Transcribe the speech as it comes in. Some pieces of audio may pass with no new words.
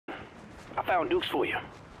I found Dukes for you.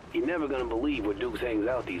 You're never gonna believe what Dukes hangs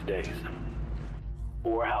out these days.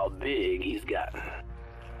 Or how big he's gotten.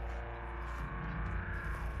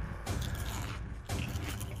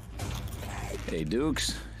 Hey,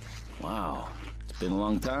 Dukes. Wow, it's been a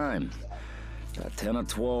long time. About 10 or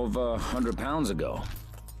 12 pounds ago.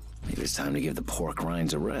 Maybe it's time to give the pork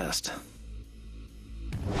rinds a rest.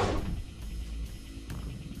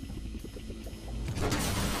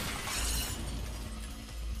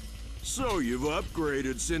 So you've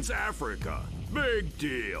upgraded since Africa. Big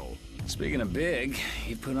deal. Speaking of big,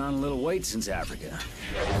 you put on a little weight since Africa.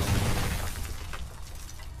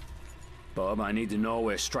 Bub, I need to know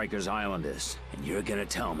where Stryker's Island is, and you're gonna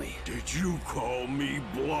tell me. Did you call me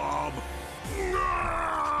Blob?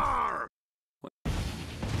 Narr!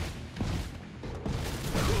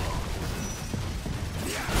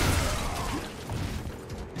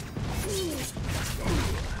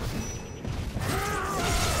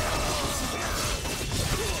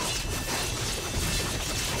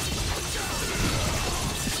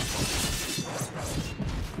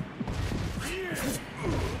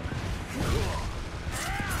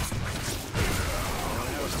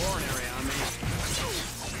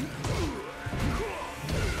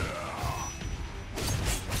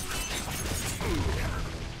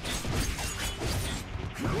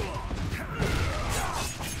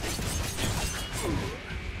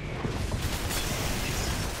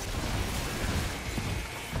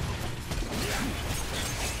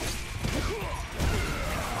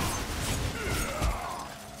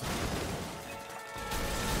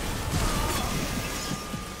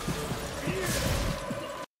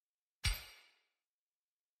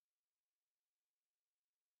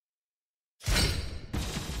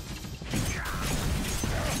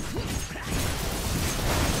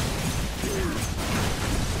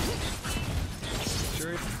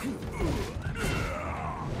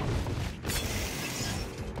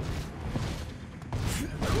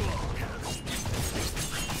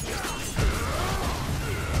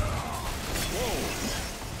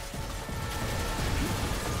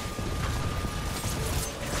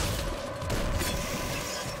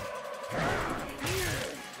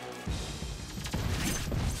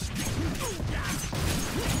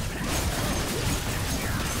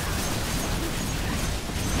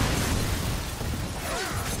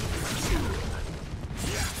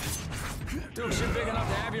 Dukes, you're big enough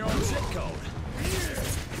to have your own zip code.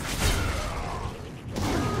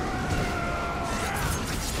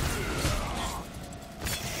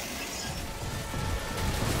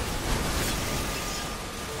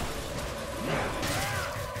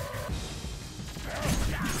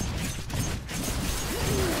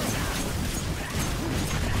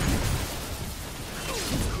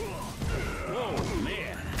 Whoa,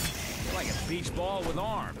 man. You're like a beach ball with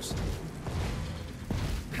arms.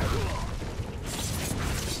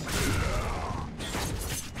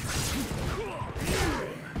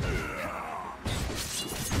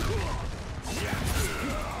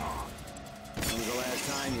 When was the last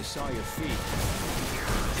time you saw your feet?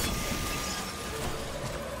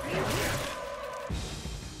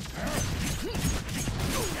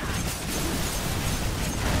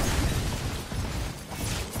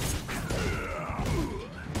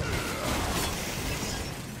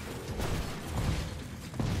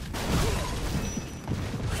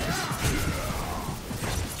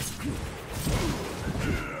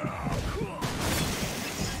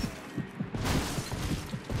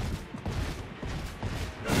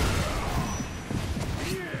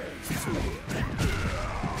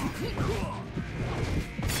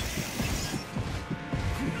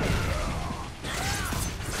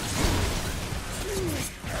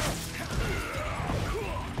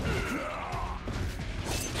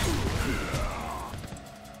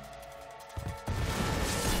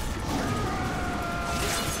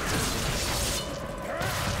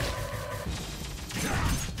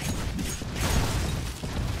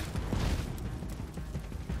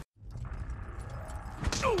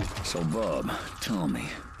 So, Bub, tell me,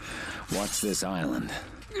 what's this island?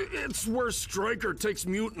 It's where Stryker takes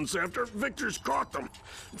mutants after Victor's caught them.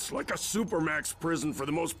 It's like a supermax prison for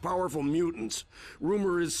the most powerful mutants.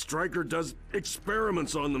 Rumor is Stryker does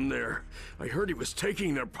experiments on them there. I heard he was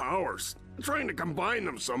taking their powers, trying to combine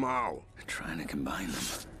them somehow. Trying to combine them.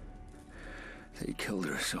 They killed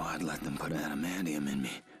her so I'd let them put adamantium in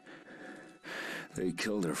me. They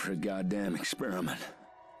killed her for a goddamn experiment.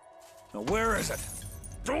 Now where is it?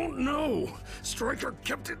 Don't know. Stryker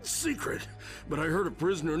kept it secret. But I heard a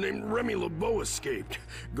prisoner named Remy LeBeau escaped.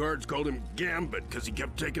 Guards called him Gambit because he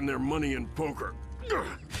kept taking their money in poker.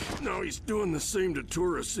 Now he's doing the same to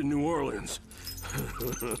tourists in New Orleans.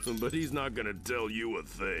 But he's not gonna tell you a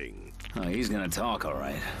thing. Oh, he's gonna talk, all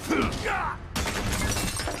right.